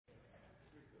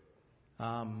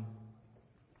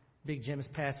Big Jim is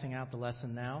passing out the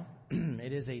lesson now.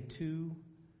 It is a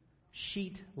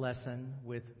 2-sheet lesson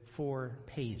with 4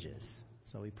 pages.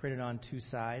 So we printed on 2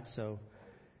 sides, so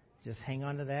just hang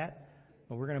on to that.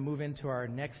 But we're going to move into our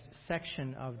next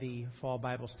section of the Fall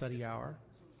Bible Study Hour.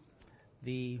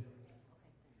 The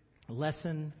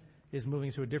lesson is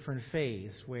moving to a different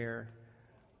phase where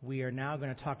we are now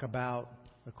going to talk about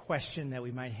a question that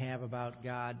we might have about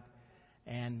God.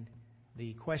 And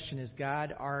the question is,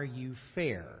 God, are you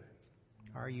fair?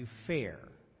 Are you fair?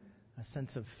 A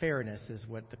sense of fairness is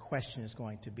what the question is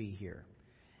going to be here.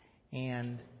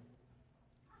 And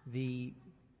the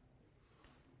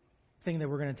thing that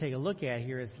we're going to take a look at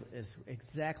here is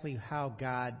exactly how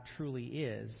God truly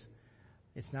is.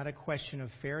 It's not a question of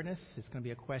fairness. It's going to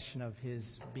be a question of His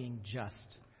being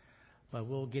just. But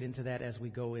we'll get into that as we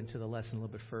go into the lesson a little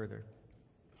bit further.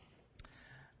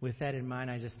 With that in mind,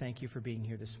 I just thank you for being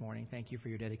here this morning. Thank you for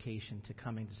your dedication to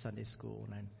coming to Sunday school.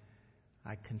 And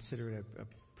I consider it a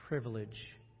privilege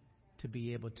to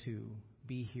be able to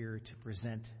be here to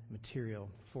present material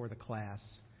for the class.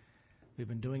 We've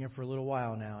been doing it for a little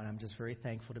while now, and I'm just very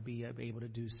thankful to be able to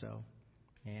do so.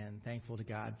 And thankful to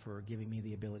God for giving me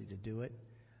the ability to do it.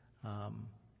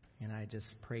 And I just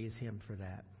praise Him for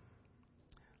that.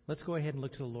 Let's go ahead and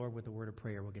look to the Lord with a word of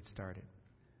prayer. We'll get started.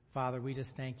 Father, we just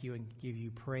thank you and give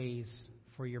you praise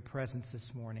for your presence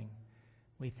this morning.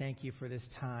 We thank you for this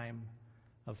time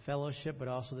of fellowship, but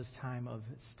also this time of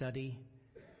study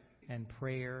and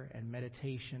prayer and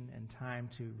meditation and time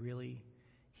to really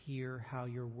hear how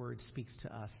your word speaks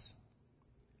to us.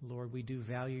 Lord, we do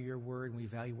value your word, and we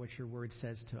value what your word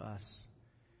says to us.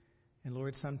 And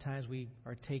Lord, sometimes we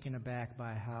are taken aback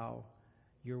by how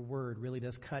your word really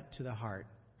does cut to the heart.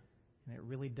 And it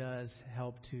really does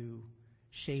help to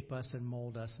shape us and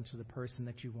mold us into the person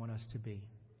that you want us to be.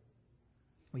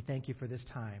 We thank you for this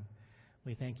time.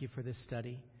 We thank you for this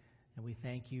study. And we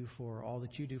thank you for all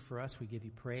that you do for us. We give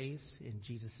you praise in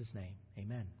Jesus' name.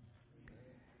 Amen.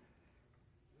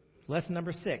 Lesson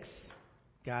number 6.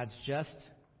 God's just,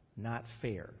 not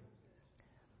fair.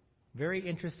 Very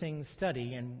interesting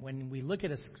study. And when we look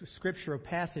at a scriptural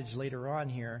passage later on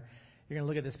here, you're going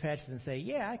to look at this passage and say,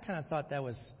 yeah, I kind of thought that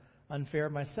was unfair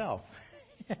myself.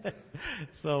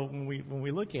 So when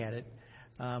we look at it,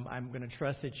 I'm going to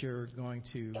trust that you're going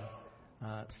to,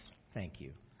 thank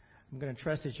you. I'm going to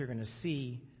trust that you're going to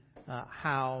see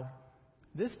how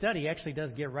this study actually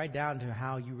does get right down to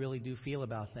how you really do feel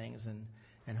about things.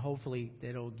 And hopefully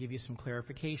it'll give you some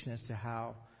clarification as to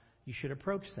how you should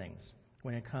approach things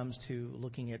when it comes to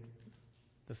looking at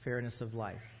the fairness of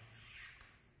life.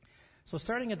 So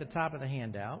starting at the top of the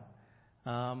handout,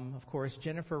 of course,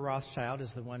 Jennifer Rothschild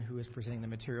is the one who is presenting the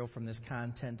material from this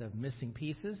content of missing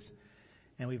pieces,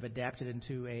 and we've adapted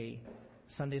into a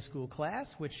Sunday school class,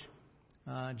 which,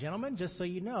 gentlemen, just so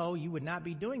you know, you would not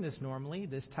be doing this normally,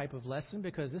 this type of lesson,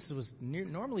 because this was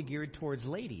normally geared towards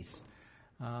ladies.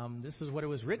 This is what it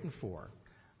was written for.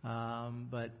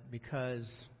 But because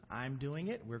I'm doing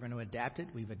it, we're going to adapt it.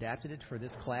 We've adapted it for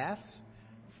this class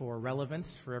for relevance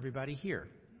for everybody here.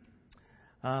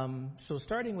 So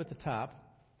starting with the top,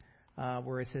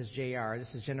 where it says JR,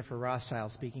 this is Jennifer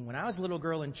Rothschild speaking. When I was a little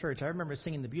girl in church, I remember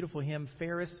singing the beautiful hymn,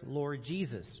 Fairest Lord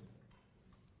Jesus.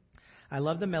 I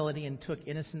loved the melody and took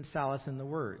innocent solace in the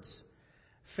words.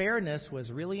 Fairness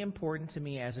was really important to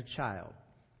me as a child.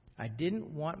 I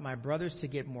didn't want my brothers to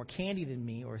get more candy than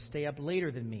me or stay up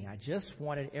later than me. I just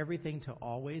wanted everything to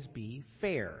always be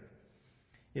fair.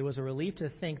 It was a relief to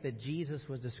think that Jesus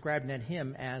was describing that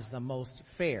hymn as the most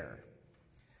fair.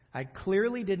 I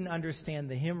clearly didn't understand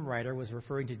the hymn writer was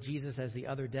referring to Jesus as the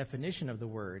other definition of the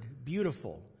word,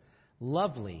 beautiful,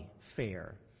 lovely,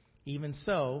 fair. Even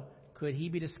so, could he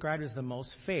be described as the most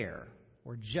fair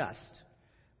or just?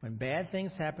 When bad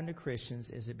things happen to Christians,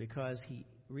 is it because he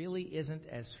really isn't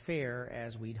as fair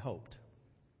as we'd hoped?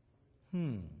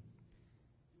 In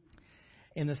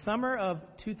the summer of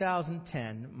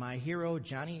 2010, my hero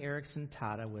Johnny Erickson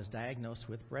Tata was diagnosed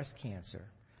with breast cancer.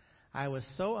 I was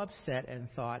so upset and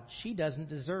thought, she doesn't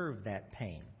deserve that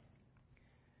pain.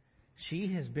 She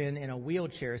has been in a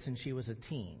wheelchair since she was a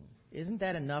teen. Isn't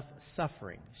that enough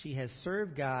suffering? She has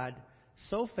served God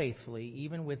so faithfully,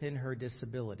 even within her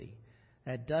disability.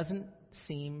 That doesn't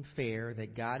seem fair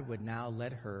that God would now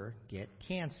let her get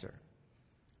cancer.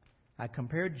 I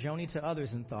compared Joni to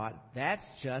others and thought, that's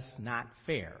just not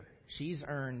fair. She's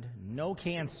earned no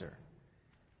cancer.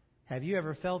 Have you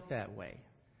ever felt that way?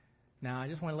 Now, I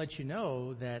just want to let you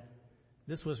know that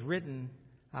this was written,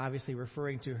 obviously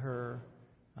referring to her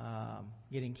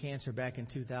getting cancer back in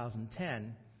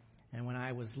 2010. And when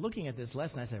I was looking at this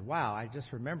lesson, I said, wow, I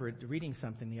just remembered reading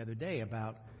something the other day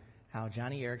about how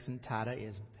Johnny Erickson Tata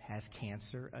has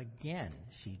cancer again.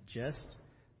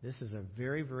 This is a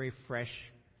very, very fresh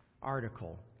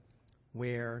article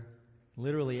where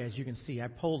literally, as you can see, I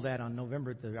pulled that on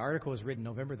the article was written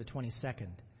November the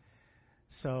 22nd.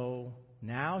 So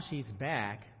now she's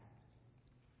back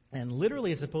and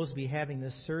literally is supposed to be having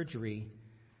this surgery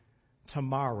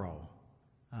tomorrow.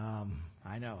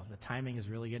 I know, the timing is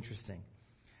really interesting.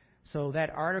 So that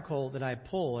article that I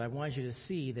pulled, I want you to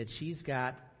see that she's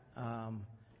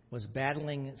was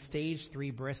battling stage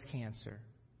 3 breast cancer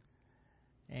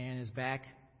and is back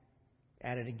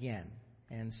at it again.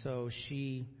 And so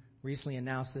she recently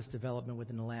announced this development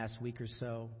within the last week or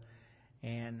so.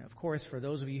 And, of course, for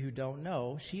those of you who don't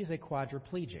know, she is a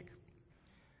quadriplegic.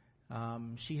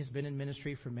 She has been in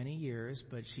ministry for many years,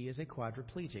 but she is a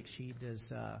quadriplegic. She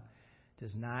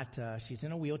does not, she's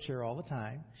in a wheelchair all the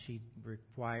time. She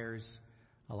requires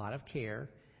a lot of care.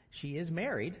 She is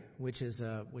married, which was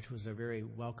a very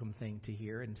welcome thing to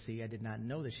hear and see. I did not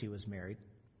know that she was married,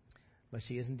 but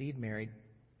she is indeed married.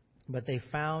 But they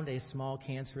found a small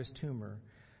cancerous tumor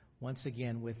once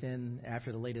again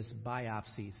after the latest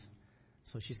biopsies.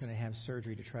 So she's going to have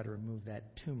surgery to try to remove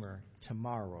that tumor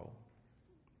tomorrow.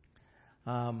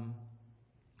 And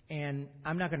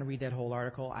I'm not going to read that whole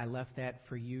article. I left that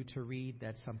for you to read.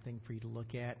 That's something for you to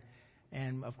look at.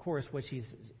 And, of course, what she's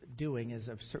doing is,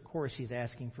 of course, she's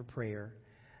asking for prayer.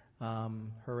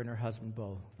 Her and her husband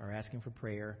both are asking for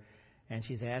prayer. And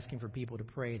she's asking for people to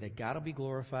pray that God will be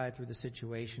glorified through the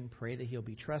situation. Pray that he'll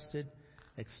be trusted,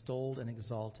 extolled, and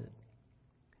exalted.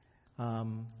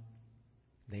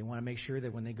 They want to make sure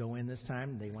that when they go in this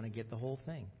time, they want to get the whole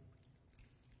thing.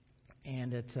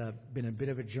 And it's been a bit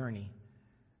of a journey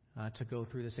to go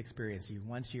through this experience.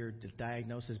 Once you're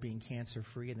diagnosed as being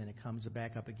cancer-free, and then it comes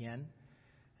back up again,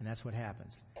 and that's what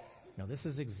happens. This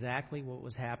is exactly what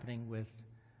was happening with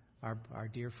our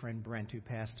dear friend Brent, who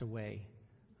passed away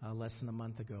less than a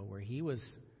month ago, where he was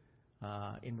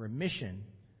in remission,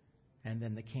 and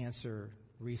then the cancer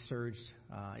resurged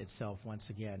itself once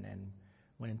again and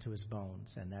went into his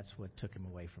bones, and that's what took him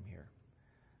away from here.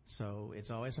 So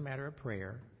it's always a matter of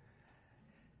prayer.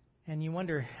 And you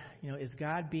wonder, is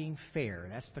God being fair?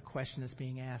 That's the question that's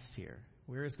being asked here.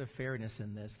 Where is the fairness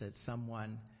in this that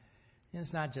someone, and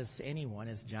it's not just anyone,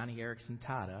 it's Johnny Erickson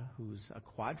Tata, who's a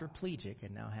quadriplegic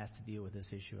and now has to deal with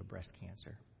this issue of breast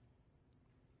cancer.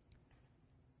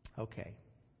 Okay.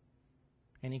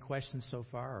 Any questions so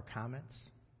far or comments?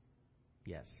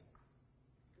 Yes.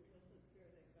 It wasn't fair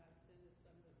that God sent his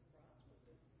son to the cross, was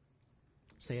it?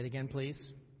 Say it again, please.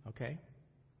 Okay.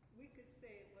 We could say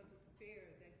it wasn't fair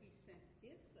that he sent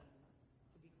his son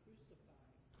to be crucified.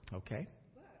 Okay.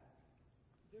 But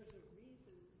there's a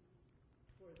reason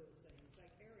for those things.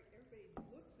 Like everybody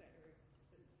looks at her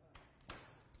and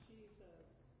she's a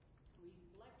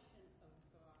reflection of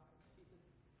God.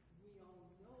 We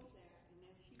all know that. And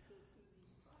as she goes through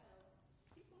these trials,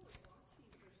 people are watching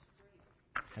her strength.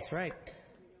 That's right. And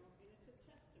it's a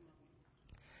testimony.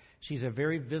 She's a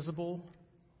very visible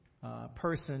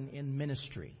person in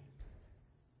ministry.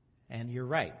 And you're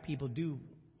right. People do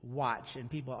watch, and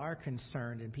people are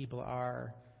concerned, and people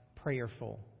are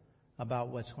prayerful about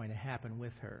what's going to happen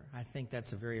with her. I think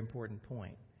that's a very important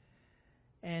point.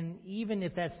 And even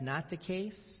if that's not the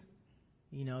case,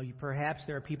 perhaps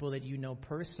there are people that you know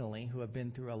personally who have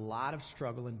been through a lot of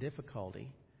struggle and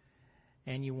difficulty,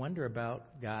 and you wonder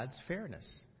about God's fairness.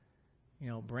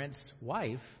 Brent's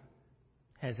wife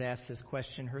has asked this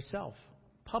question herself,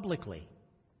 publicly.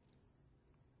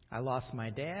 I lost my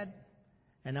dad,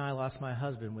 and now I lost my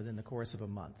husband within the course of a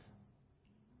month.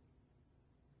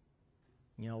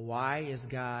 Why is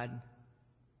God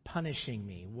punishing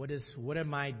me? What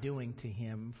am I doing to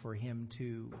him for him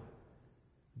to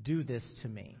do this to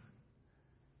me?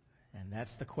 And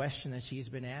that's the question that she's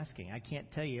been asking. I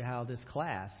can't tell you how this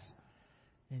class,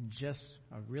 in just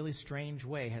a really strange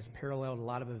way, has paralleled a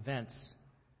lot of events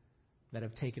that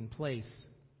have taken place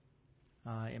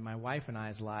in my wife and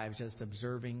I's lives, just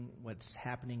observing what's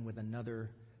happening with another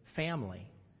family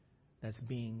that's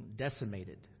being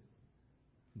decimated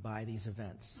by these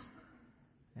events.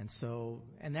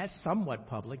 And that's somewhat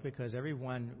public because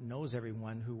everyone knows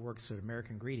everyone who works at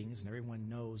American Greetings, and everyone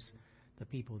knows the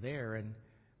people there, and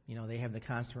they have the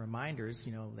constant reminders.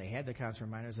 They had the constant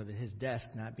reminders of his desk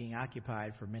not being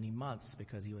occupied for many months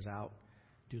because he was out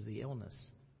due to the illness.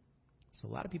 So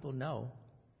a lot of people know,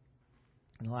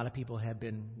 and a lot of people have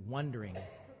been wondering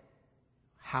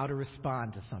how to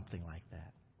respond to something like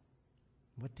that.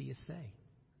 What do you say?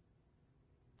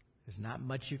 There's not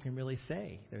much you can really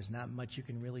say. There's not much you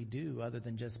can really do other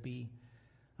than just be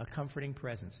a comforting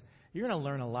presence. You're going to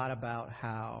learn a lot about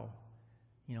how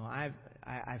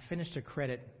I finished a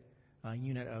credit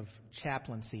unit of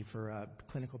chaplaincy for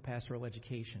clinical pastoral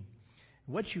education.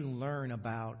 What you learn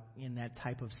about in that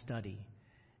type of study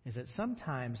is that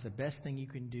sometimes the best thing you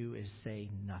can do is say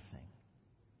nothing.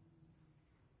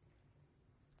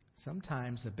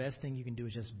 Sometimes the best thing you can do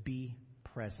is just be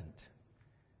present.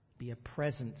 Be a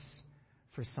presence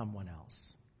for someone else.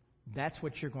 That's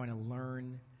what you're going to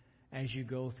learn as you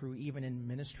go through, even in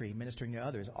ministry, ministering to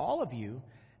others. All of you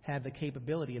have the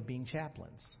capability of being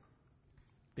chaplains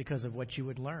because of what you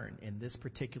would learn in this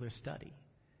particular study.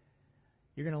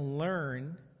 You're going to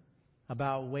learn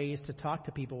about ways to talk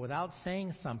to people without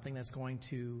saying something that's going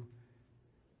to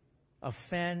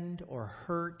offend or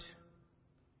hurt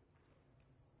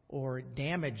or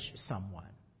damage someone.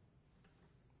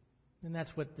 And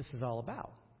that's what this is all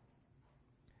about.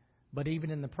 But even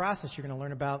in the process, you're going to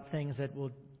learn about things that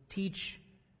will teach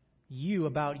you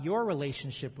about your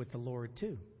relationship with the Lord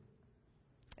too.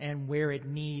 And where it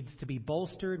needs to be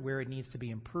bolstered, where it needs to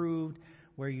be improved,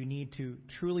 where you need to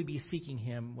truly be seeking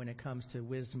Him when it comes to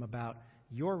wisdom about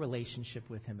your relationship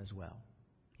with Him as well.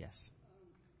 Yes?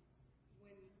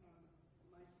 When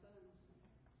my son's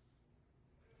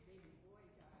baby boy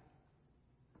died,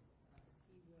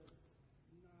 he was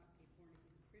not a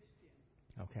born-again Christian.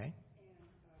 Okay. And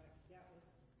that was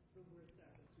the words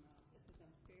out of his mouth. This is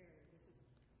unfair. This is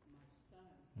my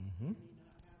son. Mm-hmm. I may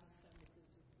not have a son, but this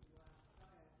is the last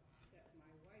child that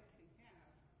my wife can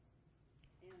have.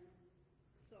 And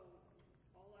so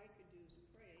all I could do is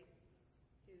pray.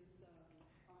 His aunt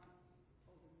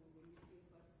told him, well, when you see a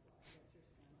butterfly, that's your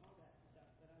son, all that stuff.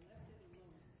 But I left it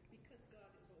alone because God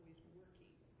is always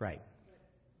working. Right. But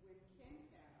when Ken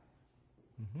passed,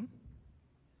 Mm-hmm.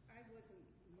 I wasn't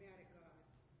mad at God.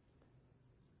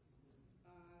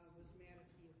 I was mad at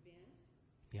the event.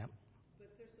 Yep. But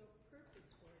there's no purpose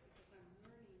for it because I'm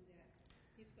learning that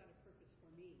He's got a purpose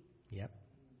for me. Yep.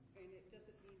 And it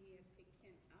doesn't mean He had to take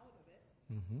Ken out of it.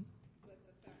 Mm-hmm. But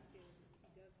the fact is,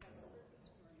 He does have a purpose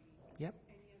for me. Yep.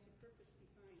 And He has a purpose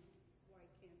behind why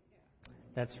Ken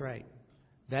passed. That's right.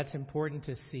 That's important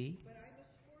to see. But I was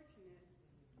fortunate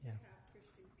Yeah. to have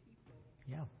Christian people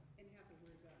Yeah. and have the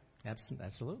Word of God.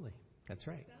 Absolutely. That's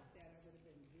right. Without that, I would have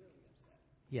been really upset.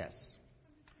 Yes.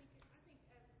 I'm just thinking, I think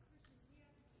as Christians, we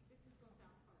have to keep, this is going to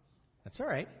sound harsh. That's all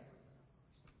right.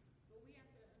 But we have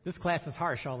to, This class is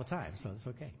harsh all the time, so it's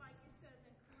okay. like it says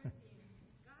in Corinthians,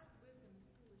 God's wisdom is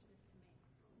foolishness to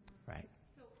man. Right.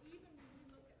 So even when we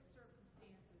look at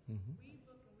circumstances, Mm-hmm. we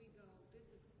look and we go, this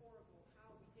is horrible.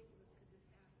 How ridiculous could this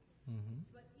happen? Mm-hmm.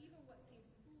 But even what seems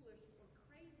foolish or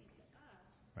crazy to us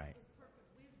Right. is perfect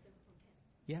wisdom from Him.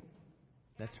 Yep.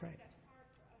 And That's I think right. that's hard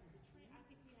for us to train. I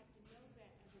think we have to know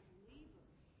that as a believer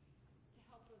to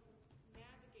help us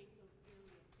navigate those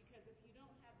areas. Because if you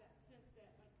don't have that sense that,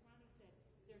 like Ronnie said,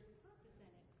 there's purpose in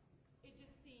it, it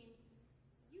just seems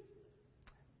useless.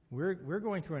 We're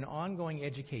going through an ongoing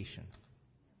education.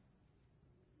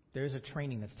 There's a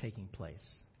training that's taking place.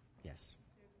 Yes.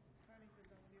 It's funny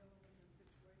because I'm dealing with a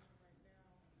situation right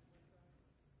now with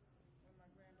one of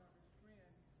my granddaughter's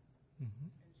friends,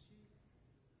 Mm-hmm. and she's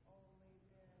only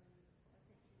been, I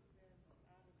think she's been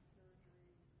out of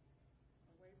surgery,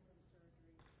 away from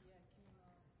surgery. She had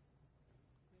chemo,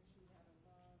 then she had a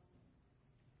lung.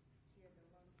 She had the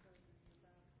lung surgery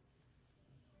about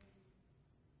maybe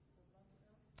a month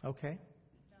ago. Okay.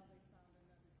 Now they found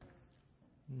another growth.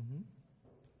 Mm-hmm.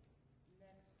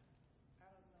 Next, I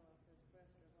don't know if it's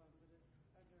breast or lung, but it's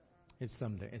underarm.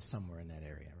 It's somewhere in that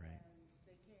area, right? And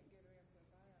they can't get her in for a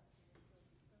biopsy until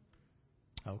December.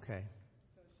 Okay.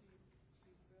 So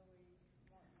she's really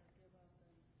wanting to give up, and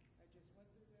I just went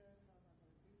through this, how am I going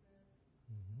to do this?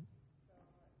 Mm-hmm. So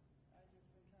I just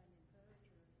been trying to encourage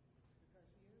her because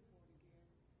she is born again.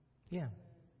 Yeah.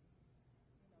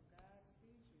 And, God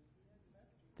sees you. He hasn't left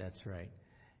you. That's right.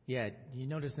 Yeah, you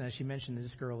notice now she mentioned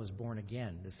this girl is born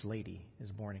again. This lady is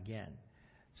born again.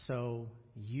 So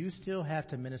you still have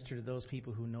to minister to those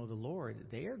people who know the Lord.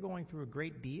 They are going through a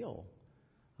great deal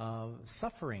of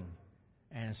suffering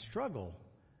and struggle.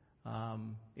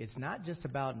 It's not just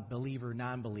about believer,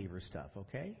 non-believer stuff,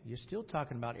 okay? You're still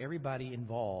talking about everybody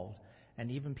involved and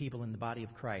even people in the body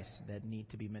of Christ that need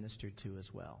to be ministered to as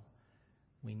well.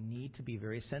 We need to be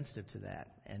very sensitive to that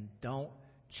and don't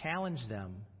challenge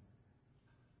them.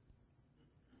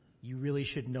 You really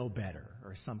should know better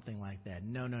or something like that.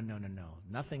 No.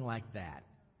 Nothing like that.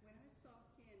 When I saw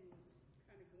Ken was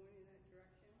kind of going in that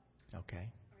direction, Okay.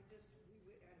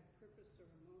 we had a purpose or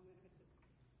a moment.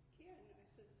 I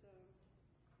said, Ken,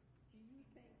 do you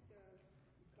think God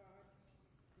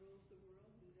rules the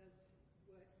world and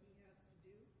does what He has to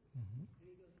do? Mm-hmm. And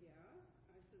he goes, yeah.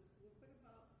 I said, well, what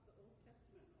about the Old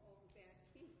Testament, all the bad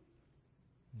kings?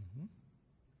 Mm-hmm.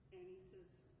 And he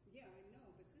says, yeah, I know,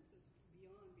 but this is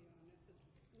beyond. I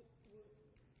says,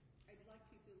 I'd like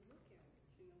you to look at it.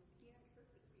 He had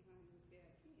purpose behind those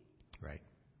bad kings. Right.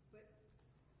 But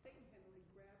Satan had already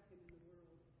grabbed him in the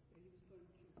world, and he was going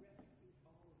to rescue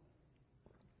all of us.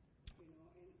 And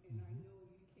I know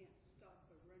you can't stop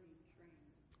a running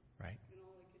train. Right. And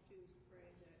all I could do is pray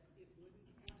that it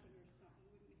wouldn't happen or something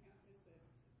wouldn't happen, but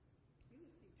he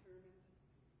was determined.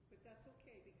 But that's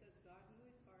okay because God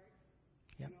knew his heart.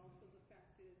 Yep. And also the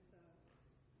fact is, man,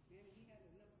 he had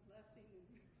enough blessing and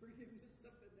forgiveness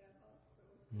up in that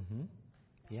hospital. Mm-hmm.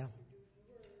 Yeah. After doing the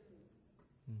word.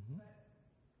 Mm-hmm. But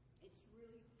it's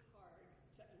really hard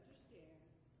to understand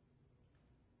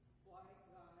why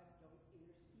God don't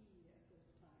intercede at those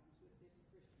times with his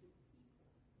Christian people.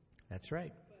 That's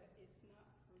right. But it's not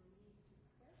for me to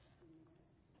question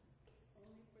it,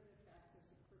 only for the fact there's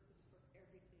a purpose for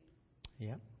everything.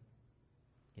 Yep.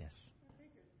 Yes. I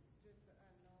think it's just the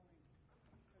unknowing,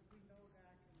 because we know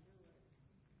God can do it,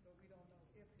 but we don't know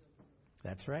if he'll do it.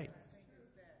 That's right. I think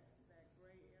it's that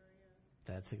gray area.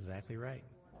 That's exactly right.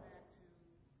 Going back to,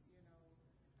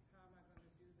 how am I going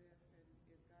to do this? And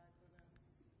is God going to,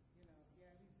 yeah,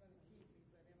 he's going to keep me,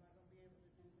 but am I going to be able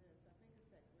to do this? I think it's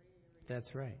that gray area.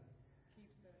 That's right.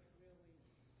 Keeps us really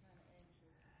kind of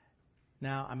anxious.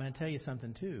 Now, I'm going to tell you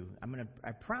something, too.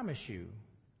 I promise you,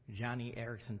 Johnny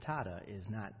Erickson Tata is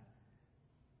not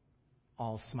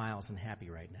all smiles and happy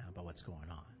right now about what's going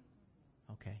on.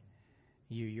 Okay?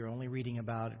 You're only reading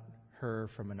about her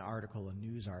from an article, a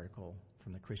news article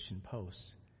from the Christian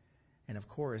Post. And, of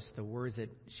course, the words that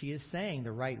she is saying,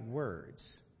 the right words,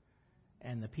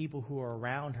 and the people who are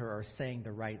around her are saying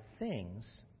the right things,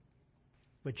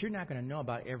 but you're not going to know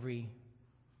about you're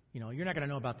not going to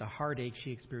know about the heartache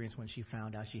she experienced when she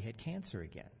found out she had cancer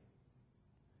again.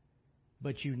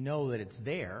 But you know that it's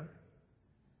there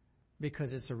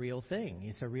because it's a real thing.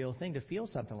 It's a real thing to feel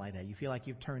something like that. You feel like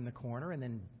you've turned the corner, and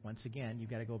then once again, you've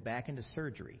got to go back into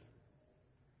surgery.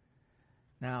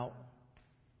 Now,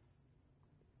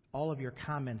 all of your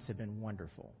comments have been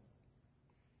wonderful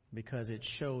because it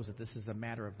shows that this is a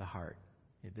matter of the heart.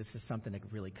 This is something that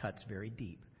really cuts very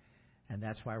deep. And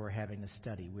that's why we're having this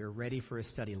study. We're ready for a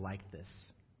study like this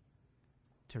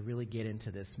to really get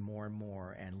into this more and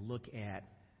more and look at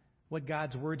what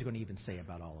God's Word's going to even say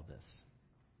about all of this.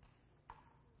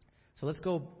 So let's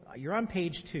go. You're on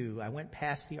page 2. I went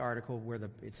past the article where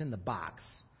it's in the box.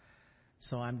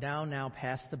 So I'm down now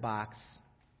past the box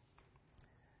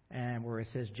and where it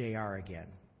says JR again.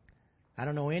 I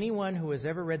don't know anyone who has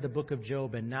ever read the book of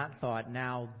Job and not thought,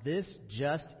 now this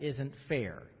just isn't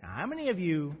fair. Now, how many of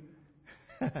you,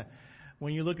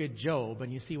 when you look at Job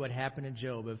and you see what happened to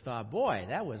Job, have thought, boy,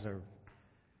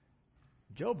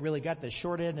 Job really got the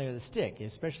short end of the stick,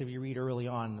 especially if you read early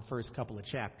on in the first couple of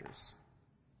chapters.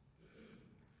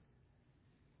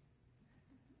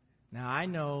 Now, I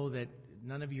know that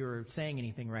none of you are saying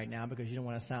anything right now because you don't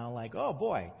want to sound like, oh,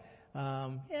 boy,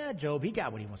 Job, he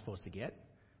got what he was supposed to get.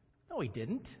 No, he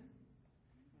didn't.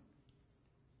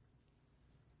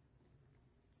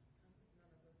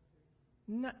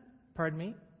 No, pardon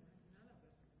me?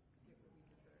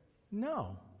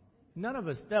 No. None of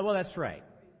us. Well, that's right.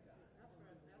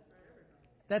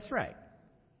 That's right.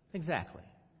 Exactly.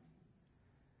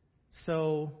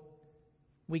 So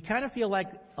we kind of feel like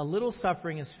a little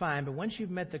suffering is fine, but once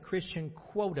you've met the Christian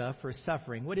quota for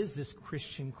suffering, what is this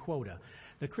Christian quota?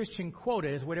 The Christian quota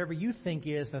is whatever you think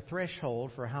is the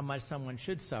threshold for how much someone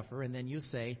should suffer, and then you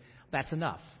say, that's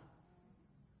enough.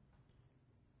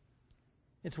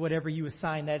 It's whatever you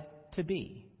assign that to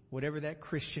be, whatever that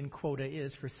Christian quota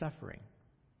is for suffering.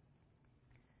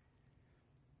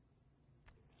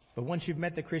 But once you've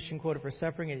met the Christian quota for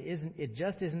suffering, it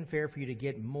just isn't fair for you to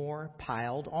get more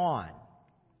piled on.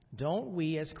 Don't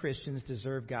we as Christians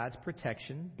deserve God's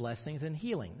protection, blessings, and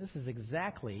healing? This is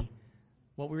exactly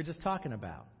what we were just talking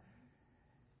about.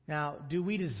 Now, do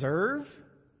we deserve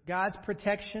God's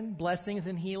protection, blessings,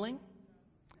 and healing?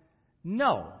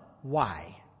 No.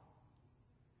 Why?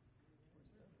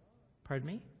 Pardon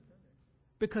me?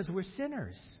 Because we're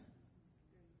sinners.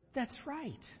 That's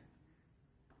right.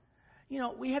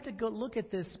 We have to go look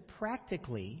at this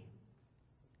practically.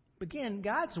 Again,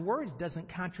 God's Word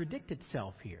doesn't contradict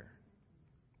itself here.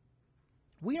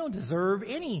 We don't deserve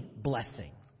any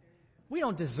blessing. We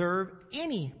don't deserve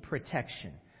any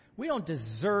protection. We don't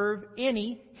deserve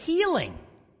any healing.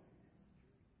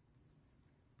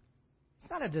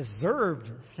 It's not a deserved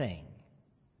thing.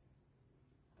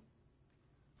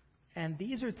 And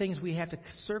these are things we have to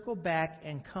circle back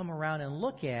and come around and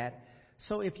look at.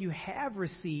 So if you have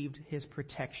received His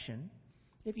protection,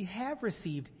 if you have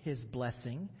received His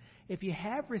blessing, if you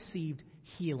have received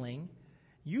healing,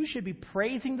 you should be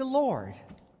praising the Lord.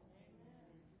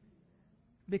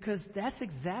 Because that's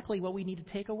exactly what we need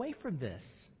to take away from this.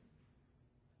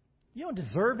 You don't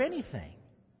deserve anything.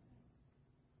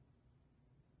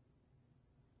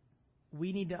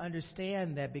 We need to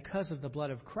understand that because of the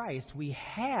blood of Christ, we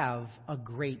have a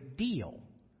great deal.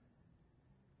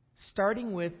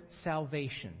 Starting with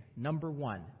salvation, number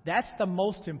one. That's the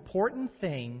most important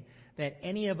thing that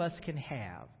any of us can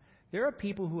have. There are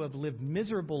people who have lived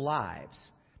miserable lives,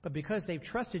 but because they've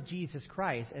trusted Jesus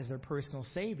Christ as their personal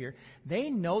Savior, they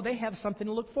know they have something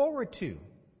to look forward to.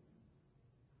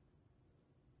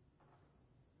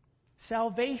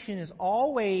 Salvation is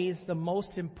always the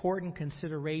most important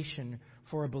consideration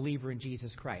for a believer in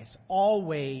Jesus Christ.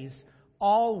 Always,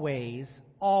 always,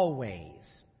 always.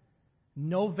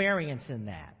 No variance in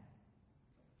that.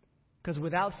 Because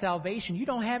without salvation, you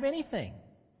don't have anything.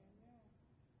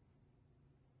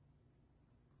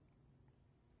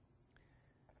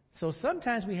 So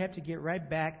sometimes we have to get right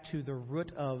back to the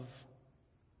root of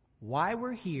why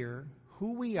we're here,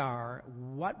 who we are,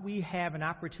 what we have an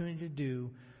opportunity to do,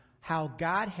 how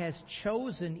God has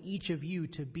chosen each of you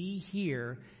to be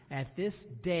here at this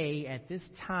day, at this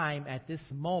time, at this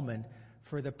moment,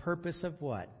 for the purpose of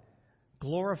what?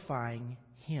 Glorifying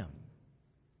Him.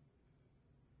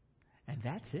 And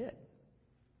that's it.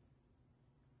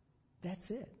 That's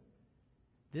it.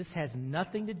 This has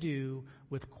nothing to do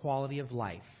with quality of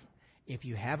life. If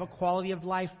you have a quality of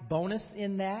life bonus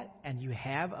in that, and you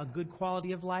have a good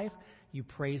quality of life, you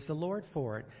praise the Lord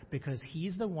for it, because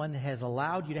He's the one that has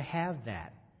allowed you to have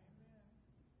that.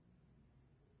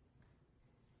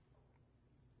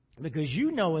 Because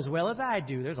you know as well as I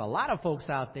do, there's a lot of folks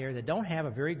out there that don't have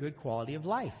a very good quality of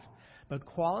life. But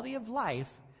quality of life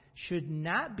should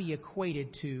not be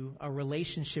equated to a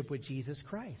relationship with Jesus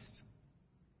Christ.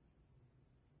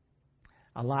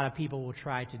 A lot of people will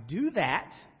try to do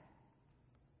that,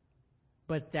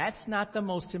 but that's not the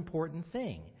most important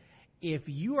thing. If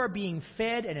you are being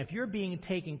fed and if you're being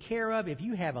taken care of, if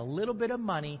you have a little bit of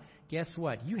money, guess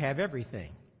what? You have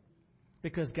everything.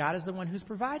 Because God is the one who's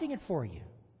providing it for you.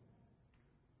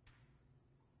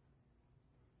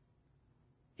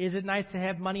 Is it nice to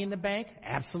have money in the bank?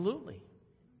 Absolutely.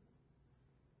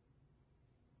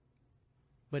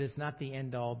 But it's not the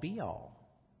end-all, be-all.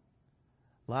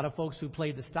 A lot of folks who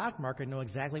played the stock market know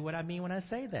exactly what I mean when I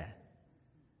say that.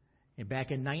 And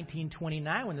back in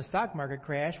 1929, when the stock market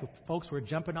crashed, folks were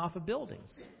jumping off of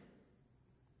buildings.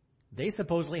 They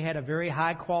supposedly had a very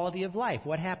high quality of life.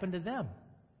 What happened to them?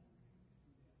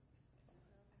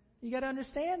 You got to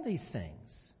understand these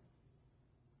things.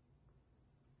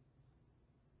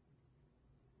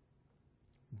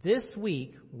 This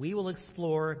week, we will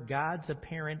explore God's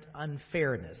apparent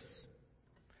unfairness.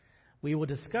 We will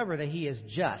discover that He is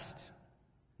just,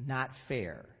 not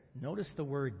fair. Notice the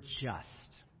word just.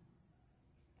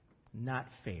 Not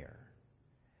fair.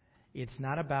 It's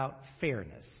not about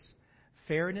fairness.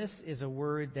 Fairness is a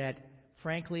word that,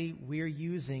 frankly, we're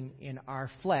using in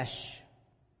our flesh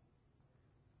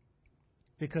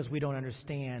because we don't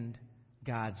understand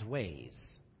God's ways.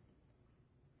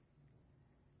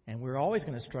 And we're always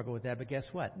going to struggle with that, but guess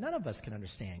what? None of us can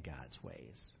understand God's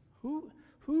ways.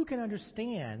 Who can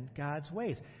understand God's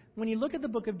ways? When you look at the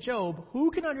book of Job,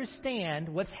 who can understand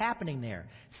what's happening there?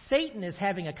 Satan is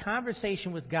having a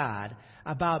conversation with God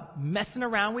about messing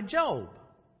around with Job.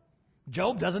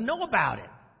 Job doesn't know about it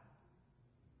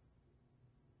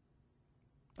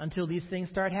until these things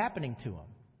start happening to him.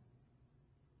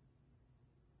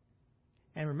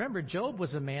 And remember, Job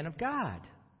was a man of God.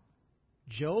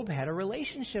 Job had a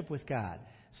relationship with God.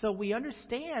 So we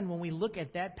understand when we look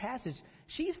at that passage,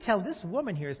 this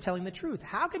woman here is telling the truth.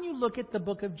 How can you look at the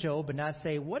book of Job and not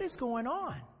say, what is going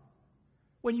on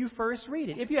when you first read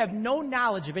it? If you have no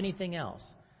knowledge of anything else,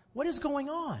 what is going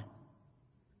on?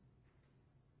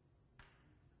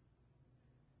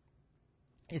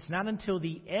 It's not until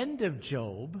the end of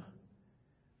Job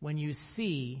when you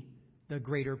see the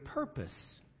greater purpose.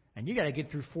 And you got to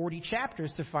get through 40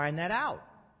 chapters to find that out.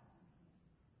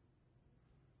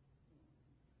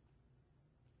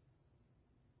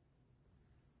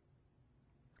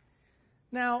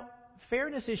 Now,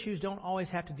 fairness issues don't always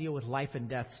have to deal with life and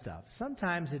death stuff.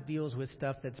 Sometimes it deals with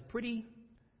stuff that's pretty,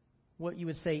 what you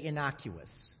would say,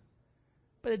 innocuous.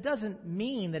 But it doesn't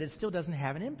mean that it still doesn't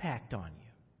have an impact on you.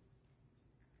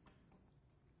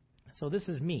 So this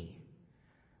is me.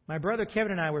 My brother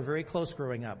Kevin and I were very close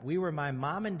growing up. We were my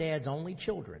mom and dad's only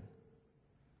children.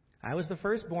 I was the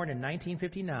firstborn in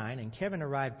 1959, and Kevin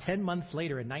arrived 10 months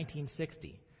later in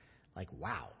 1960. Like,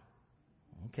 wow.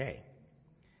 Okay.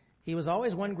 He was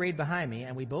always one grade behind me,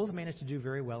 and we both managed to do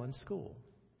very well in school.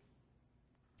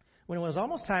 When it was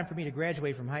almost time for me to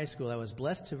graduate from high school, I was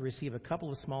blessed to receive a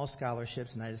couple of small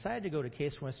scholarships, and I decided to go to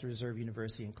Case Western Reserve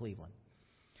University in Cleveland.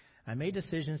 I made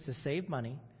decisions to save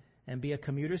money and be a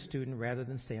commuter student rather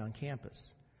than stay on campus.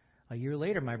 A year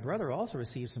later, my brother also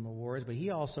received some awards, but he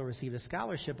also received a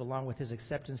scholarship along with his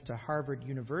acceptance to Harvard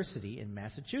University in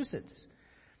Massachusetts.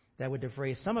 That would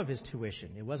defray some of his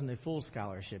tuition. It wasn't a full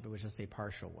scholarship, it was just a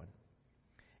partial one.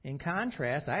 In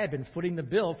contrast, I had been footing the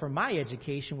bill for my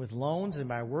education with loans and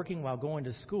by working while going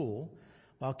to school,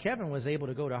 while Kevin was able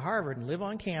to go to Harvard and live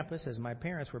on campus as my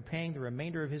parents were paying the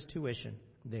remainder of his tuition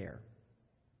there.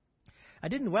 I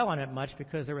didn't dwell on it much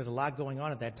because there was a lot going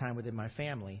on at that time within my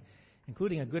family,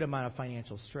 including a good amount of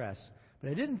financial stress.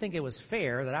 But I didn't think it was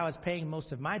fair that I was paying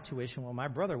most of my tuition while my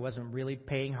brother wasn't really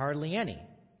paying hardly any.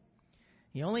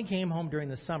 He only came home during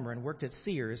the summer and worked at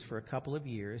Sears for a couple of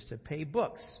years to pay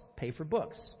for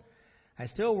books. I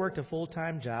still worked a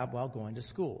full-time job while going to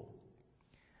school.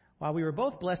 While we were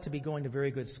both blessed to be going to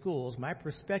very good schools, my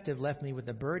perspective left me with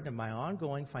the burden of my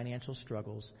ongoing financial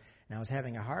struggles, and I was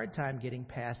having a hard time getting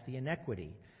past the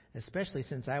inequity, especially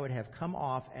since I would have come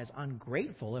off as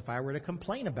ungrateful if I were to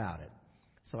complain about it.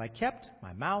 So I kept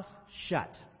my mouth shut.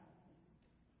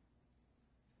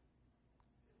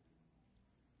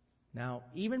 Now,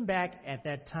 even back at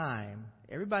that time,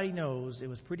 everybody knows it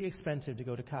was pretty expensive to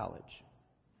go to college.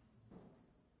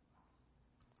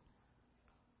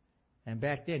 And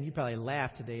back then, you'd probably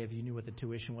laugh today if you knew what the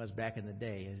tuition was back in the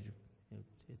day.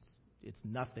 It's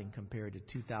nothing compared to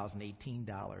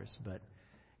 $2018, but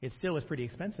it still was pretty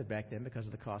expensive back then because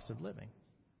of the cost of living.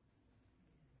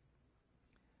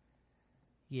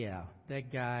 Yeah,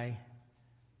 that guy,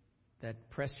 that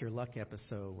Press Your Luck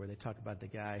episode where they talk about the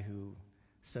guy who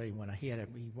said he won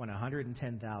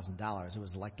 $110,000. It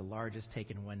was like the largest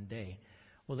take in one day.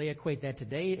 Well, they equate that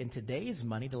today in today's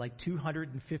money to like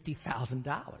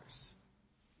 $250,000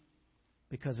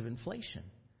 because of inflation.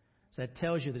 So that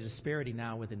tells you the disparity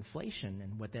now with inflation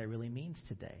and what that really means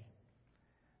today.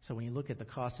 So when you look at the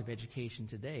cost of education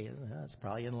today, it's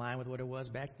probably in line with what it was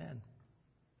back then.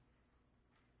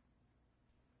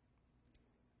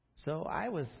 So I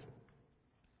was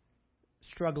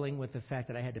struggling with the fact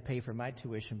that I had to pay for my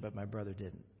tuition, but my brother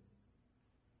didn't.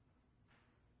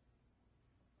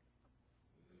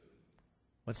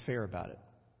 What's fair about it?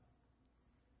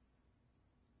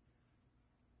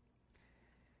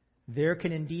 There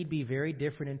can indeed be very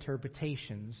different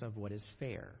interpretations of what is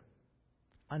fair.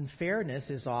 Unfairness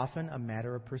is often a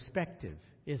matter of perspective,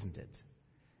 isn't it?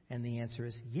 And the answer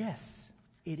is yes,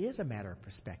 it is a matter of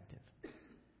perspective.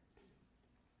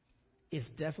 It's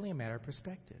definitely a matter of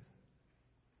perspective.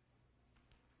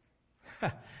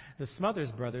 The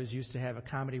Smothers Brothers used to have a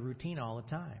comedy routine all the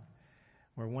time,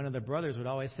 where one of the brothers would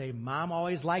always say, "Mom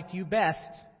always liked you best."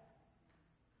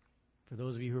 For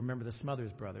those of you who remember the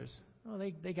Smothers Brothers, well,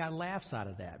 they got laughs out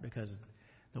of that because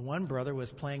the one brother was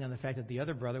playing on the fact that the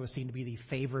other brother was seen to be the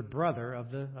favored brother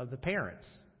of the parents.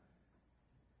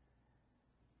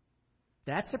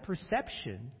 That's a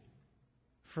perception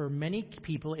for many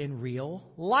people in real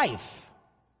life.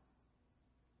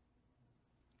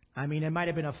 I mean, it might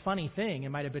have been a funny thing, it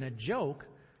might have been a joke,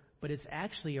 but it's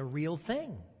actually a real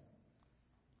thing.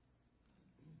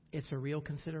 It's a real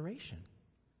consideration.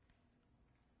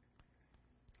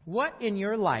 What in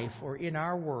your life or in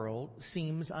our world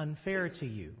seems unfair to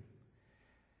you?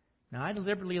 Now, I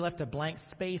deliberately left a blank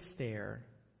space there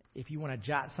if you want to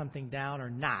jot something down or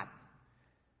not.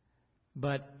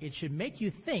 But it should make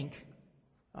you think.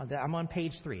 I'm on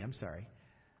page 3, I'm sorry.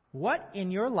 What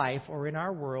in your life or in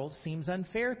our world seems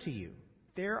unfair to you?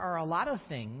 There are a lot of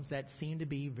things that seem to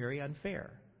be very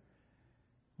unfair.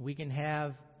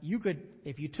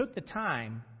 If you took the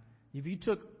time, if you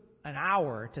took an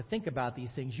hour to think about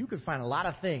these things, you could find a lot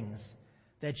of things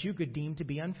that you could deem to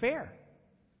be unfair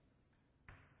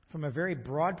from a very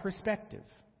broad perspective.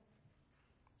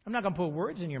 I'm not going to put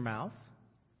words in your mouth,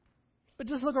 but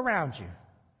just look around you.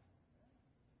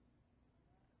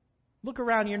 Look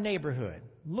around your neighborhood.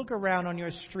 Look around on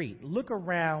your street. Look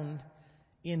around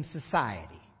in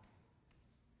society.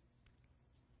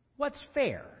 What's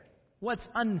fair? What's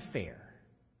unfair?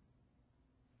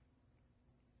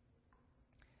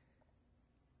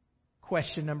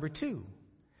 Question number 2.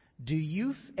 Do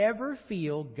you ever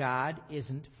feel God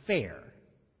isn't fair?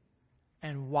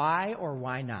 And why or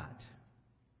why not?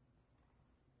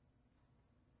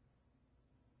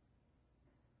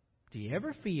 Do you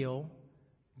ever feel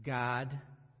God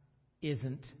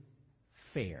isn't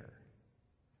fair?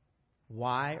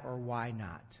 Why or why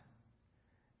not?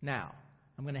 Now,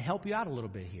 I'm going to help you out a little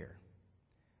bit here.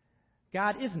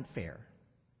 God isn't fair.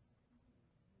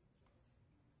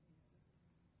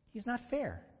 He's not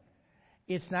fair.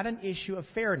 It's not an issue of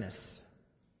fairness.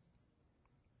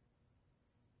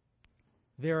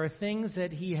 There are things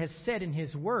that he has said in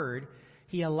his word.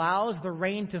 He allows the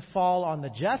rain to fall on the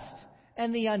just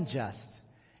and the unjust.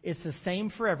 It's the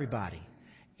same for everybody.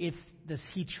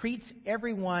 He treats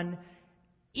everyone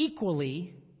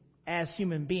equally as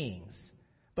human beings.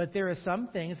 But there are some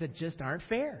things that just aren't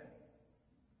fair.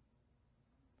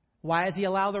 Why does he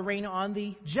allow the rain on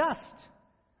the just?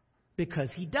 Because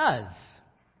he does.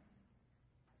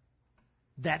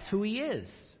 That's who he is.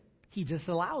 He just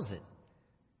allows it.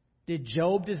 Did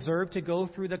Job deserve to go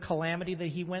through the calamity that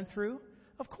he went through?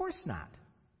 Of course not.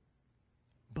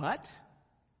 But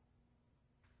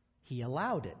he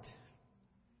allowed it.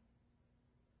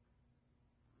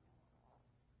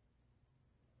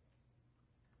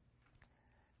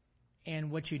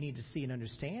 And what you need to see and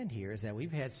understand here is that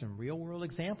we've had some real-world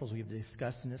examples we've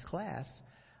discussed in this class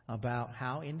about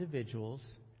how individuals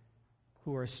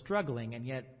who are struggling and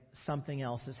yet something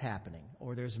else is happening,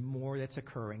 or there's more that's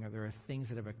occurring, or there are things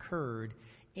that have occurred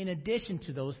in addition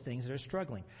to those things that are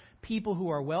struggling. People who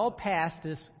are well past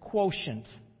this quotient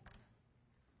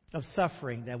of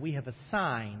suffering that we have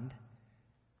assigned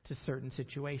to certain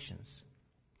situations.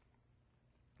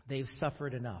 They've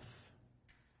suffered enough,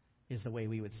 is the way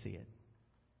we would see it.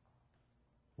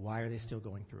 Why are they still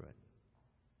going through it?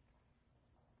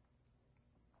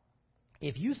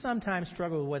 If you sometimes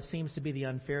struggle with what seems to be the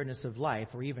unfairness of life,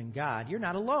 or even God, you're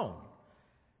not alone.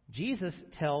 Jesus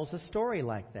tells a story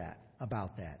like that,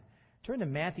 about that. Turn to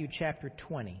Matthew chapter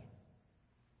 20.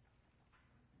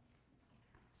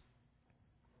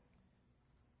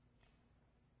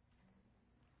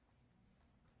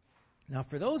 Now,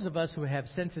 for those of us who have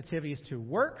sensitivities to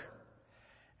work,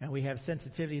 and we have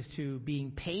sensitivities to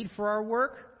being paid for our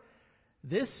work,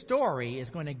 this story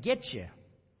is going to get you.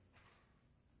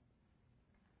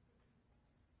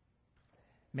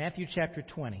 Matthew chapter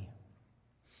 20.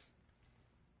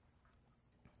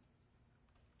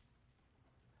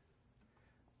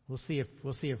 We'll see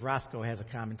if Roscoe has a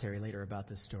commentary later about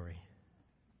this story.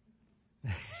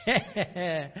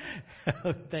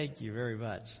 Thank you very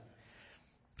much.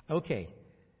 Okay,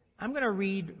 I'm going to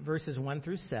read verses 1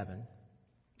 through 7.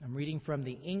 I'm reading from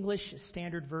the English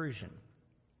Standard Version.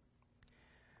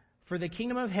 For the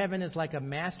kingdom of heaven is like a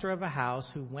master of a house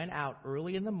who went out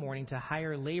early in the morning to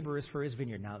hire laborers for his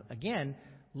vineyard. Now, again,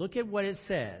 look at what it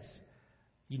says.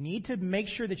 You need to make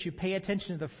sure that you pay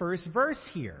attention to the first verse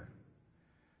here.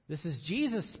 This is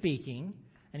Jesus speaking,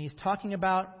 and he's talking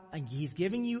about, he's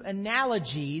giving you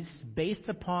analogies based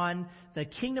upon the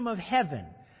kingdom of heaven.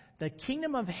 The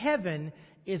kingdom of heaven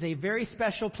is a very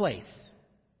special place.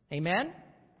 Amen?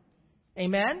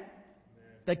 Amen?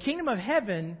 The kingdom of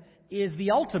heaven is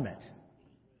the ultimate.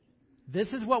 This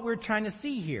is what we're trying to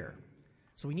see here.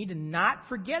 So we need to not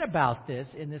forget about this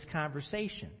in this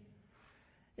conversation.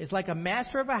 It's like a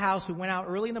master of a house who went out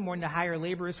early in the morning to hire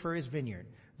laborers for his vineyard.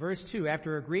 Verse 2,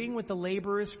 after agreeing with the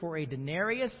laborers for a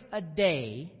denarius a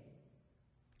day,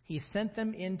 he sent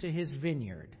them into his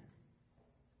vineyard.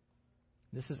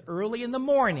 This is early in the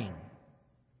morning.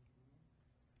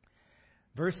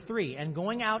 Verse 3, and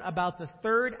going out about the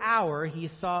third hour, he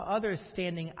saw others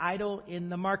standing idle in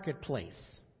the marketplace.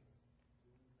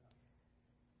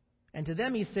 And to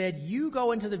them he said, you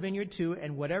go into the vineyard too,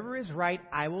 and whatever is right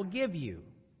I will give you.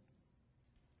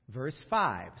 Verse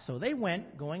 5, so they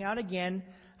went, going out again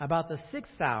about the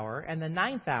 6th hour, and the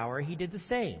 9th hour he did the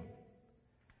same.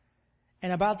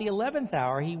 And about the 11th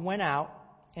hour he went out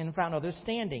and found others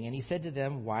standing, and he said to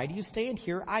them, why do you stand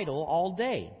here idle all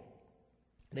day?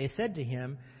 They said to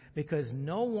him, because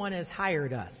no one has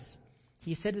hired us.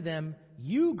 He said to them,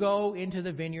 you go into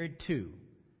the vineyard too.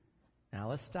 Now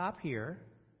let's stop here,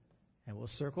 and we'll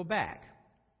circle back.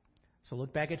 So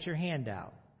look back at your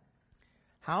handout.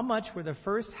 How much were the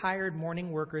first hired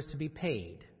morning workers to be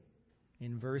paid?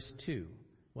 In verse 2.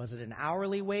 Was it an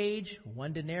hourly wage,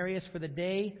 1 denarius for the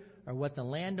day, or what the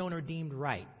landowner deemed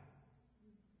right?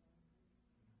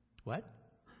 What?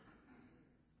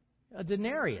 A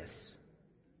denarius.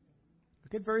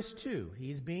 Look at verse 2.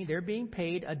 They're being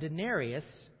paid a denarius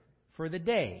for the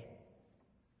day.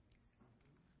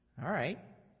 All right.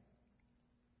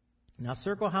 Now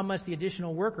circle how much the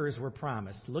additional workers were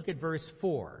promised. Look at verse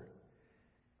 4.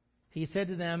 He said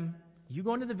to them, you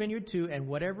go into the vineyard too, and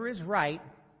whatever is right,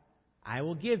 I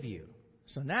will give you.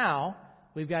 So now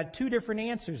we've got 2 different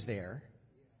answers there.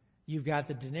 You've got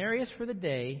the denarius for the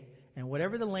day, and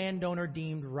whatever the landowner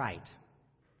deemed right.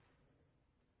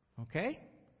 Okay?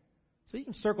 So you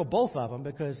can circle both of them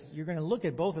because you're going to look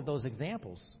at both of those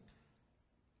examples.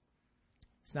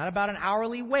 It's not about an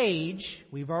hourly wage.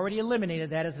 We've already eliminated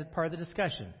that as a part of the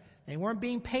discussion. They weren't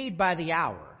being paid by the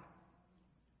hour.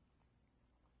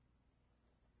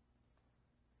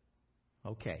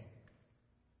 Okay.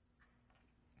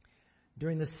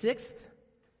 During the 6th,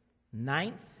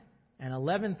 9th, and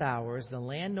 11th hours, the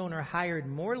landowner hired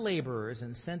more laborers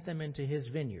and sent them into his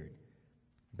vineyard.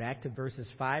 Back to verses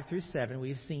 5 through 7,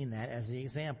 we've seen that as the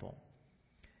example.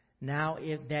 Now,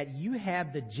 if that you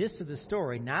have the gist of the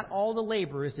story, not all the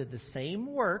laborers did the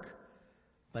same work,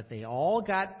 but they all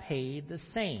got paid the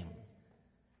same.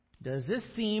 Does this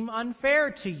seem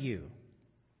unfair to you?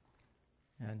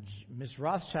 And Ms.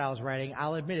 Rothschild's writing,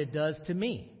 I'll admit it does to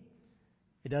me.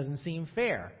 It doesn't seem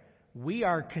fair. We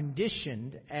are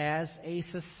conditioned as a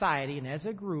society and as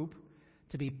a group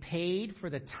to be paid for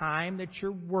the time that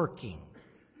you're working.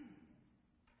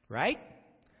 Right?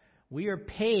 We are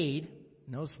paid,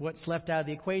 notice what's left out of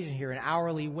the equation here, an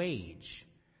hourly wage.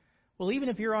 Well, even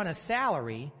if you're on a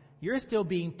salary, you're still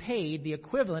being paid the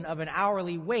equivalent of an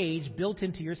hourly wage built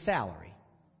into your salary.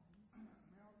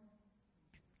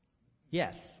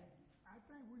 Yes. I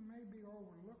think we may be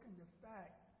overlooking the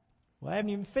fact. Well, I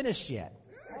haven't even finished yet.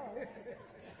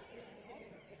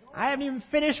 I haven't even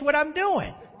finished what I'm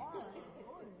doing.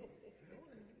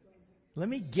 Let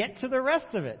me get to the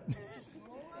rest of it.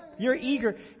 You're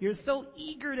eager. You're so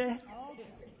eager to.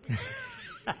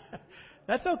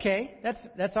 That's okay.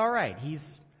 That's all right.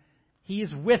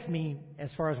 He's with me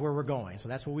as far as where we're going. So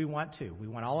that's what we want too. We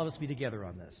want all of us to be together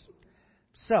on this.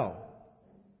 So,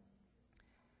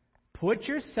 put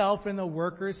yourself in the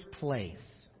worker's place.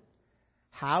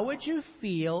 How would you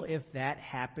feel if that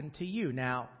happened to you?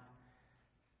 Now,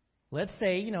 let's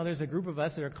say, there's a group of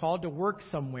us that are called to work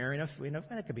somewhere and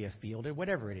it could be a field or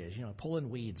whatever it is, pulling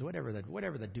weeds, whatever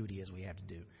the duty is we have to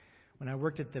do. When I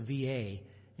worked at the VA,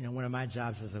 one of my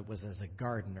jobs was as a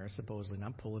gardener, supposedly, and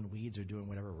I'm pulling weeds or doing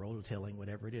whatever, rototilling,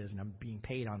 whatever it is, and I'm being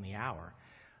paid on the hour.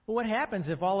 Well, what happens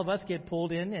if all of us get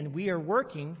pulled in and we are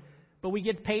working, but we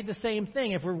get paid the same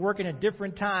thing if we're working at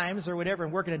different times or whatever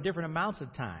and working at different amounts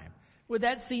of time? Would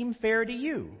that seem fair to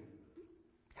you?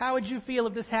 How would you feel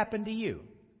if this happened to you?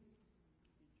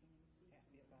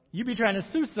 You'd be trying to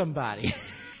sue somebody.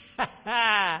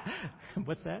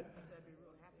 What's that?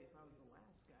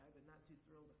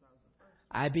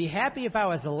 I'd be happy if I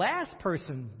was the last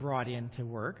person brought in to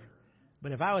work.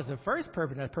 But if I was the first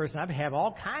person, I'd have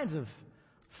all kinds of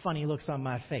funny looks on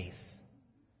my face.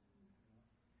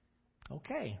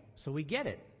 Okay, so we get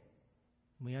it.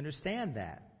 We understand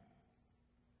that.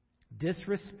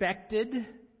 Disrespected,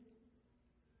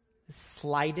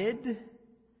 slighted,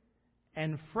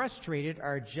 and frustrated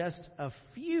are just a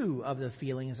few of the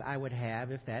feelings I would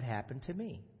have if that happened to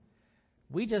me.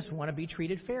 We just want to be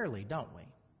treated fairly, don't we?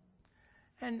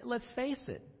 And let's face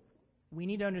it, we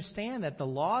need to understand that the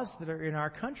laws that are in our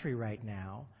country right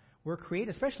now were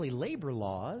created, especially labor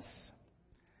laws.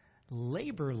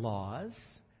 Labor laws.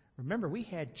 Remember, we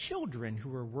had children who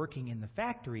were working in the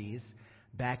factories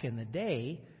back in the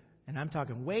day, and I'm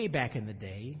talking way back in the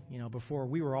day, before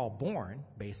we were all born,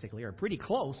 basically, or pretty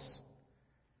close,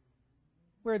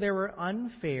 where there were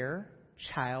unfair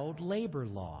child labor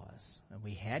laws. And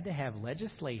we had to have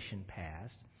legislation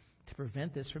passed to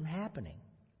prevent this from happening.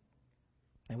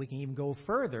 And we can even go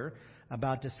further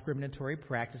about discriminatory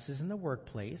practices in the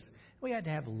workplace. We had to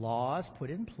have laws put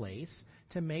in place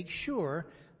to make sure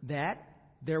that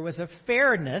there was a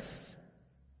fairness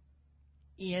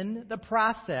in the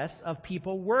process of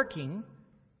people working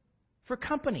for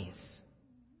companies.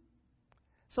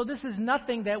 So this is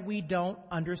nothing that we don't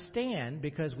understand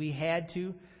because we had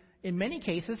to, in many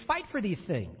cases, fight for these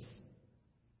things.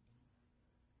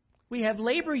 We have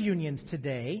labor unions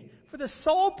today for the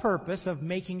sole purpose of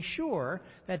making sure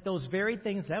that those very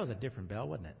things, that was a different bell,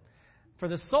 wasn't it? For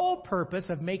the sole purpose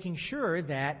of making sure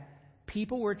that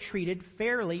people were treated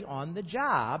fairly on the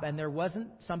job and there wasn't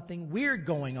something weird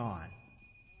going on.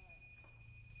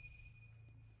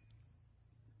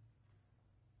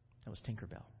 That was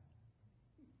Tinkerbell.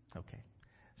 Okay.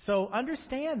 So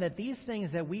understand that these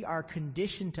things that we are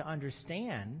conditioned to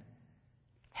understand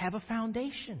have a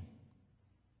foundation.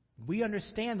 We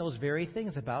understand those very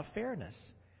things about fairness.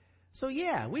 So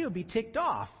yeah, we would be ticked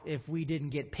off if we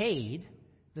didn't get paid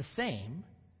the same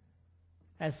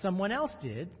as someone else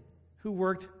did who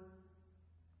worked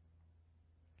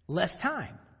less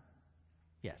time.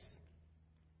 Yes.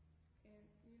 And,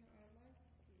 I like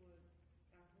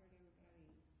what I heard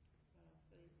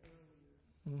everybody say earlier,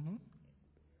 Mm-hmm.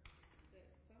 that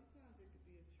sometimes it could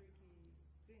be a tricky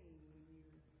thing when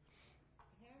you're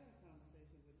having a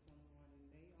conversation with someone and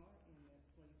they are in that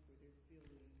place where they're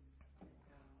feeling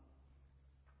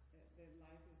that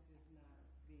life is just not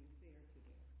being fair to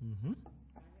them. Mm-hmm.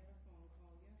 I had a phone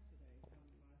call yesterday from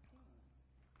my son,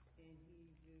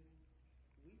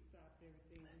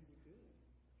 everything we were doing.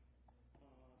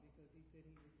 Because he said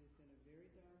he was just in a very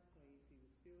dark place. He was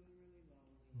feeling really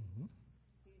lonely. Mm-hmm.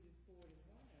 He just poured his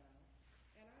heart out,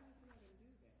 and I just let him do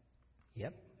that.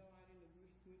 Yep. Even though I didn't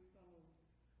agree with some of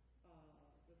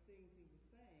the things he was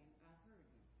saying, I heard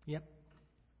him. Yep.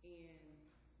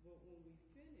 But when we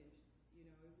finished,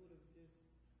 it would have just,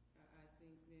 I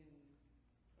think, been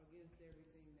against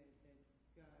everything that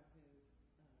God has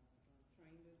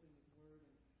trained us in His Word,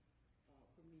 and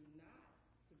for me not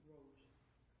to broach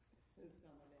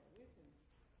some of that with him.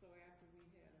 So after we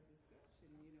had a discussion,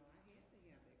 I had to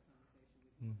have that conversation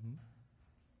with him. Mm-hmm.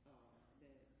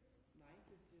 That life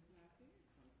is just not fair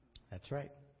sometimes. That's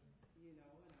right. And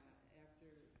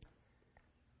after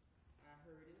I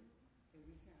heard him, and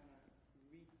we kind of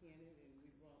recanted, and we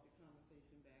brought the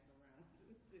conversation back around to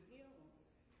him.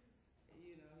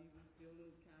 He was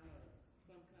feeling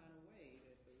some kind of way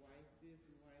that the wife this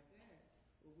and wife that.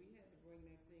 Well, we had to bring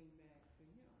that thing back to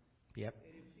him. Yep.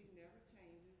 And if she never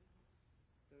changes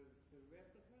the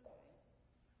rest of her life,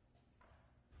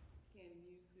 can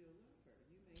you still love her?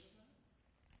 You made a vow.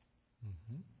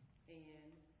 Mm-hmm.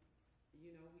 And, we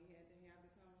had to have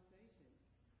the conversation.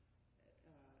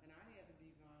 And I had to be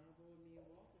vulnerable, and me and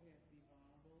Walter had to be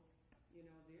vulnerable. There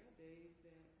are days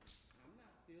that I'm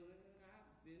not feeling it.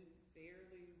 I've been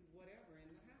fairly whatever in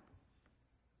the house.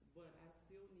 But I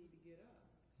still need to get up.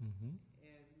 Mm-hmm.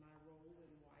 As my role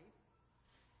in wife,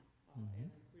 Mm-hmm.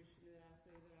 as a Christian that I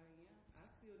say that I am, I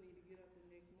still need to get up the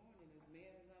next morning, as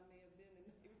mad as I may have been the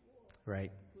night before.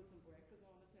 Right. Put some breakfast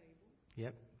on the table.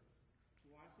 Yep.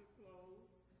 Wash his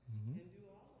clothes. Mm-hmm. And do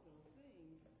all of those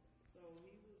things. So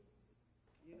he was,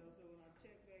 so when I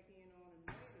checked back in on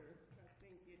him later, I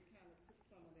think it kind of took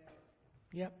some of that.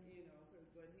 Yep.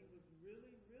 But he was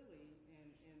really, really,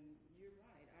 and you're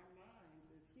right, our minds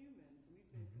as humans, we've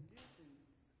been conditioned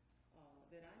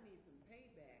that I need some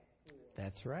payback for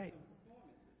That's right. some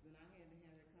performances. And I had to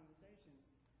have that conversation.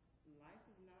 Life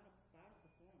is not about a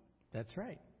performance. That's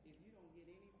right. If you don't get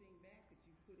anything back that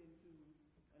you put into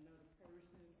another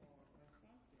person or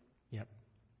something. Yep.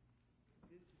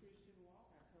 This Christian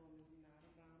walk, I told him, is not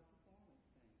about a performance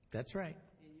thing. That's right.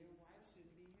 And your wife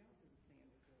shouldn't be held to the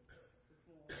standards of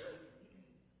performance. So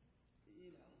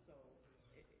we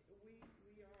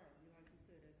are, like you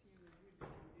said, as humans, we're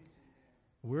just conditioned there.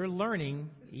 We're learning,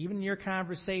 even in your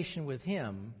conversation with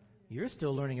him, you're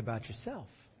still learning about yourself.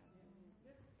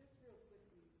 Just real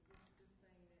quickly, just saying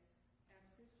that as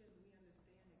Christians, we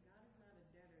understand that God is not a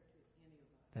debtor to any of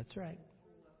us. That's right. He doesn't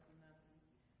owe us nothing.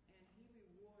 And He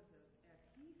rewards us as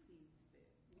He sees fit.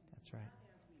 That's right.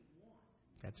 Not as we want.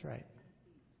 That's right. As He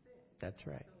sees fit. That's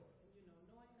right. So,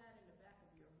 knowing that in the back of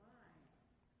your mind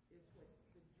is what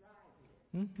the drive is.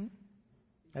 Mm-hmm.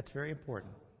 That's very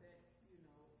important. That, He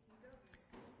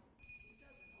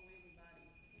doesn't owe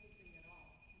anybody anything at all.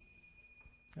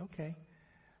 Okay.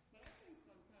 But I think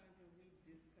sometimes when we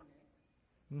disconnect,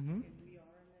 Mm-hmm. if we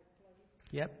are in that place,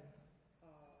 Yep.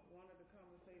 one of the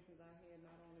conversations I had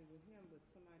not only with him but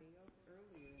somebody else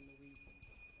earlier in the week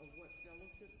of what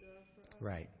fellowship does for us.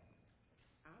 Right.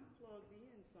 I'm plugged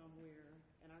in somewhere,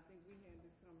 and I think we had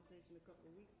this conversation a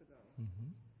couple of weeks ago.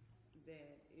 Mm-hmm.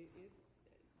 That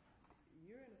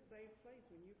you're in a safe place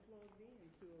when you're plugged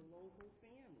into a local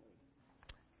family.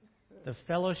 The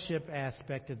fellowship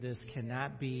aspect of this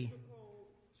cannot be. Physical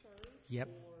church.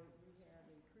 Yep. Or you have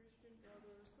a Christian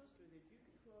brother or sister that you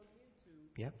can plug into.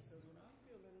 Yep. Because when I'm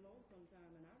feeling low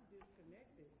sometime and I'm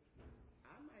disconnected,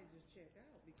 I might just check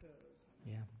out because.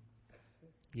 Yeah.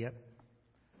 Yep.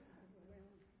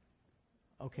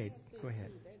 Okay, go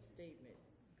ahead. That statement,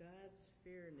 God's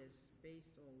fairness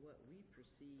based on what we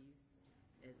perceive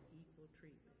as equal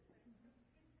treatment.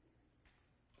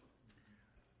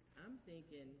 I'm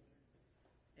thinking,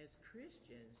 as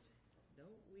Christians,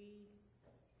 don't we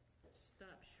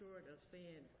stop short of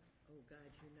saying, oh, God,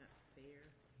 you're not fair?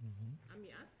 Mm-hmm. I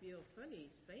mean, I feel funny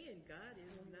saying God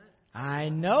is not fair. I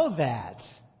know that.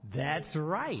 That's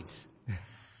right.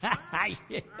 My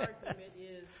argument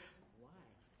is, why?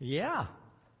 Yeah.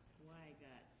 Why,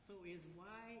 God? So is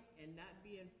why and not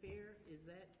being fair, is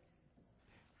that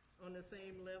on the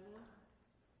same level?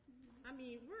 I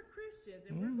mean, we're Christians,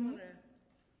 and we're going to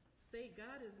say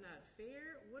God is not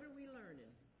fair. What are we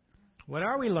learning? What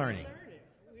are we learning?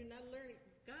 We're not learning.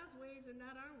 God's ways are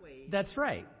not our ways. That's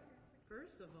right.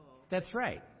 First of all. That's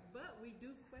right. But we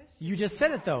do question. You just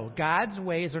said it, though. God's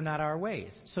ways are not our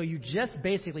ways. So you just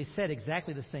basically said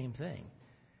exactly the same thing.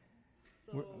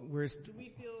 So do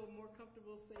we feel more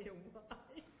comfortable saying why?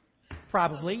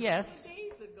 Probably, yes. 2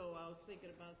 days ago, I was thinking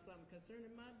about something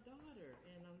concerning my daughter,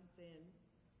 and I'm saying,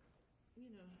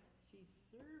 she's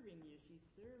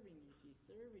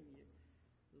serving you,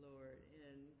 Lord.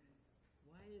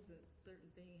 isn't certain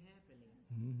thing happening?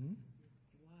 Mm-hmm.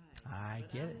 Why? I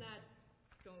but get I'm it. not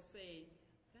gonna say,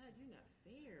 God, you're not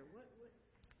fair. What?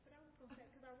 But I was going to say,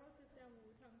 because I wrote this down when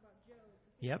we were talking about Job.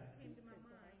 The thing Yep. that came to my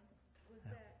mind was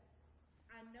Yeah. that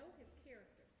I know his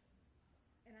character,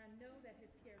 and I know that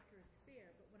his character is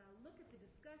fair. But when I look at the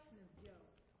discussion of Job,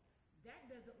 that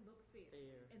doesn't look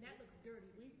fair, and that looks dirty.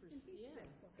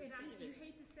 You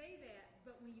hate to say that,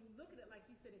 but when you look at it, like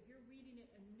you said, if you're reading it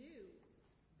anew,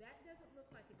 that doesn't look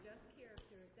like a just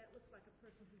character. That looks like a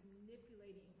person who's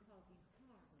manipulating and causing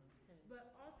harm. Okay.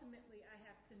 But ultimately, I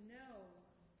have to know,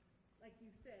 like you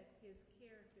said, his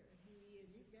character and who he is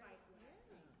despite what I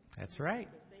see. That's right.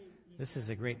 To say he's This is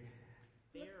not a great.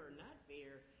 fair or not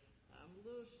fair. I'm a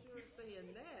little short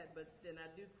saying that, but then I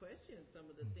do question some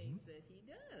of the things that he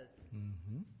does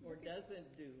Mm-hmm. or doesn't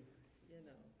do. You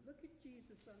know. Look at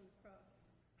Jesus on the cross.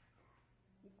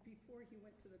 Before he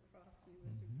went to the cross, he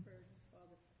was in prayer to his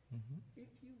Father. Mm-hmm.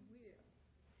 If you will,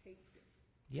 take this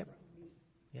Yep. from me.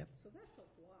 Yep. So that's a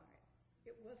why.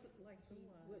 It wasn't like he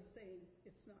was saying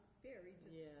it's not fair. He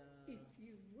just, if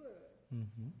you would.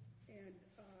 Mm-hmm. And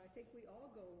I think we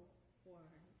all go, why?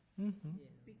 Mm-hmm.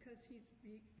 Yeah. Because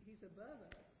he's above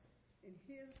us, and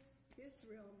his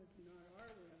realm is not our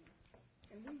realm.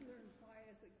 And we learn why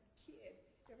as a kid.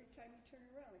 Every time you turn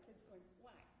around, the kid's going,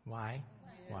 why? Why?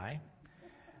 Why?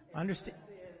 Understand?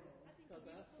 Because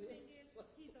I The thing is,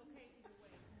 he's okay either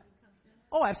way when it comes to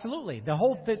Oh, absolutely. The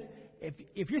whole thing.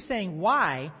 If you're saying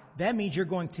why, that means you're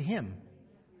going to him.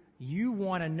 You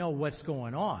want to know what's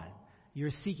going on.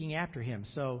 You're seeking after him.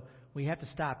 So we have to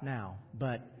stop now.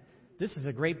 But this is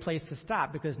a great place to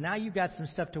stop because now you've got some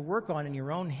stuff to work on in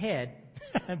your own head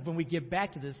when we get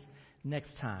back to this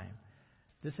next time.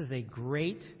 This is a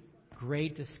great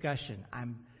discussion.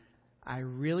 I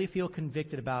really feel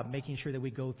convicted about making sure that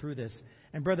we go through this.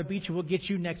 And Brother Beecher, we'll get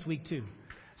you next week too.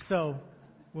 So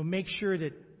we'll make sure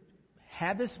that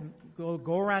have this go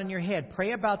around in your head.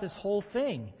 Pray about this whole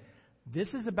thing. This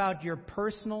is about your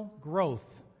personal growth,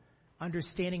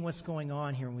 understanding what's going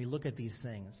on here when we look at these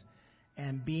things,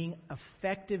 and being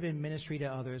effective in ministry to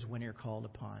others when you're called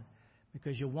upon.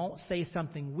 Because you won't say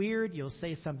something weird. You'll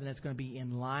say something that's going to be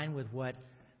in line with what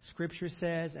Scripture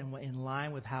says and in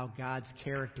line with how God's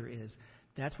character is.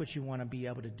 That's what you want to be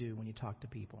able to do when you talk to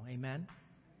people. Amen?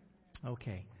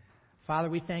 Okay. Father,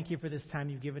 we thank you for this time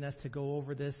you've given us to go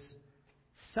over this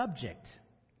subject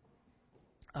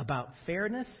about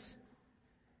fairness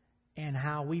and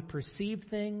how we perceive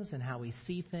things and how we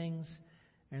see things.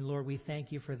 And Lord, we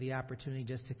thank you for the opportunity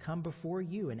just to come before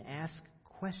you and ask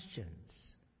questions.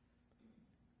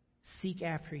 Seek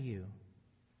after you.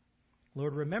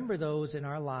 Lord, remember those in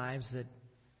our lives that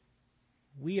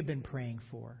we have been praying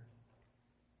for,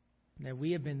 that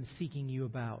we have been seeking you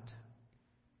about,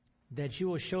 that you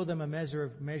will show them a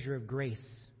measure of grace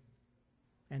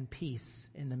and peace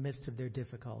in the midst of their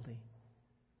difficulty,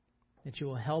 that you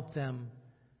will help them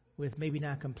with maybe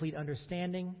not complete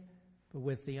understanding, but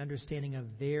with the understanding of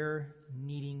their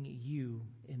needing you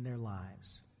in their lives.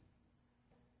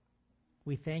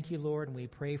 We thank you, Lord, and we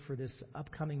pray for this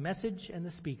upcoming message and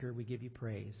the speaker. We give you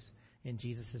praise. In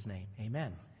Jesus' name,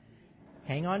 amen.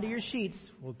 Hang on to your sheets.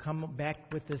 We'll come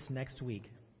back with this next week.